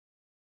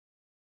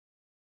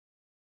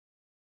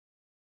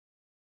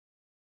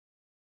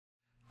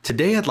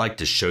Today I'd like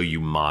to show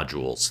you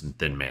modules in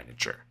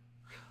ThinManager.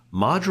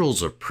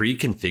 Modules are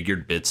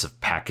pre-configured bits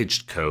of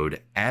packaged code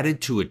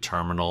added to a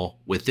terminal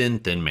within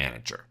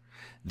ThinManager.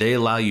 They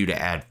allow you to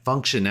add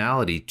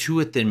functionality to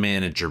a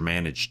ThinManager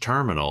managed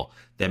terminal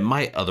that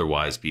might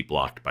otherwise be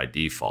blocked by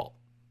default.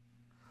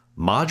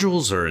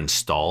 Modules are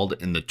installed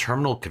in the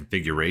terminal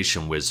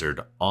configuration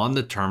wizard on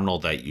the terminal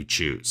that you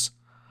choose.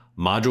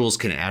 Modules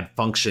can add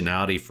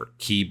functionality for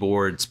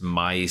keyboards,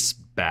 mice,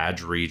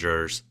 badge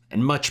readers,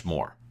 and much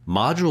more.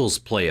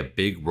 Modules play a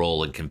big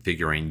role in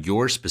configuring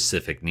your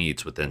specific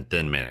needs within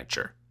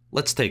ThinManager.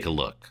 Let's take a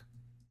look.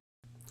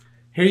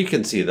 Here you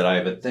can see that I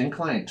have a Thin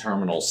Client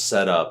terminal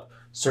set up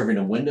serving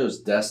a Windows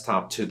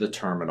desktop to the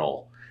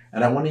terminal,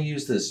 and I want to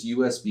use this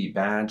USB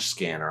badge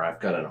scanner. I've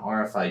got an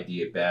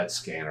RFID badge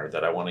scanner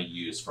that I want to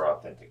use for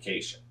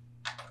authentication.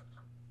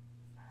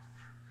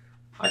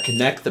 I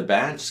connect the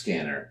badge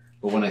scanner,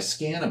 but when I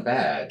scan a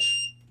badge,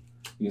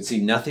 you can see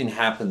nothing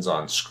happens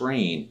on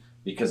screen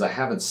because I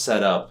haven't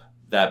set up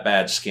that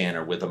badge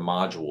scanner with a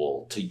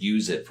module to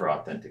use it for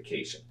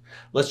authentication.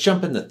 Let's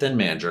jump into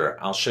ThinManager.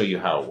 I'll show you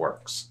how it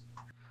works.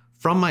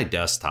 From my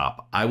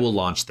desktop, I will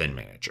launch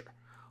ThinManager.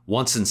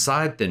 Once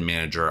inside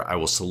ThinManager, I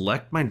will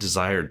select my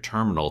desired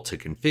terminal to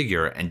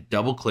configure and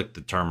double-click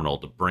the terminal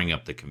to bring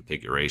up the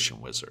configuration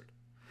wizard.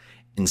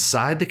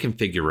 Inside the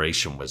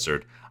configuration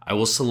wizard, I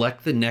will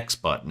select the next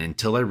button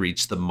until I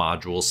reach the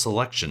module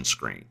selection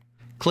screen.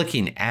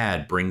 Clicking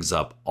Add brings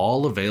up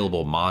all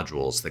available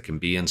modules that can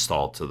be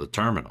installed to the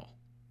terminal.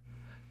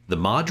 The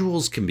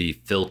modules can be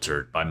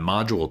filtered by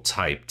module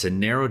type to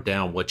narrow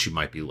down what you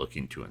might be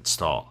looking to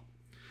install.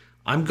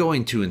 I'm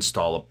going to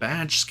install a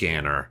badge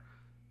scanner,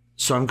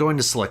 so I'm going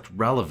to select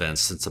Relevance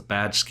since a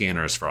badge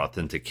scanner is for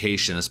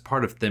authentication as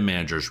part of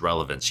ThinManager's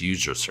Relevance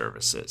user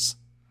services.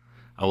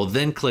 I will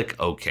then click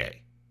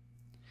OK.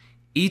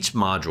 Each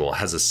module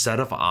has a set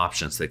of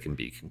options that can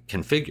be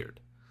configured.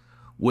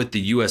 With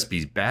the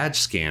USB badge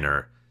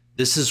scanner,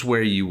 this is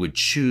where you would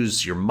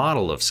choose your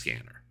model of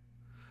scanner.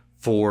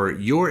 For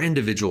your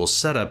individual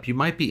setup, you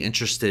might be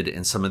interested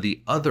in some of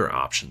the other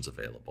options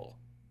available.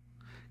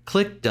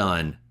 Click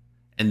Done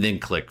and then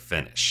click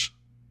Finish.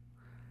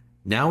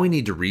 Now we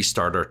need to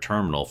restart our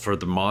terminal for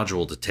the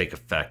module to take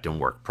effect and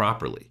work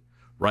properly.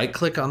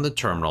 Right-click on the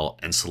terminal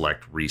and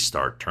select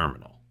Restart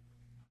Terminal.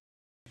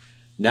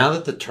 Now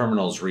that the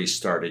terminal is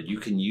restarted, you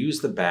can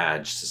use the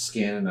badge to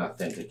scan and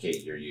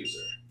authenticate your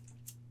user.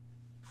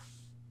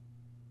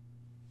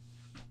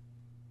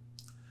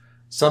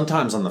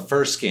 Sometimes on the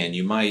first scan,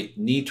 you might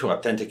need to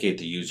authenticate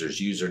the user's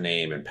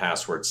username and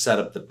password, set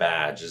up the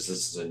badge as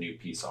this is a new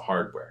piece of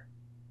hardware.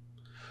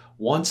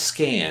 Once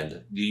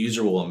scanned, the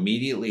user will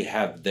immediately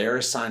have their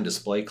assigned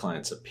display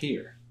clients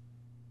appear.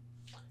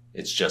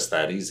 It's just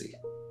that easy.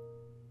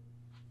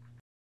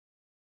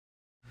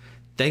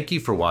 Thank you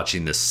for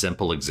watching this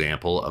simple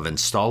example of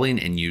installing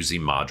and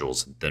using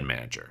modules in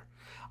ThinManager.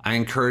 I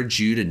encourage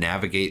you to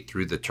navigate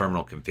through the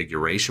terminal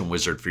configuration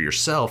wizard for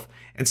yourself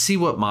and see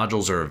what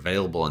modules are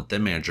available in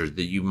ThinManager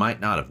that you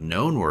might not have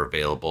known were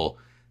available,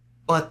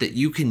 but that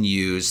you can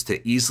use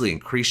to easily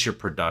increase your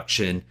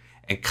production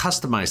and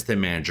customize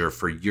ThinManager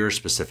for your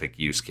specific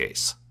use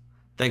case.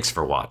 Thanks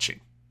for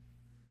watching.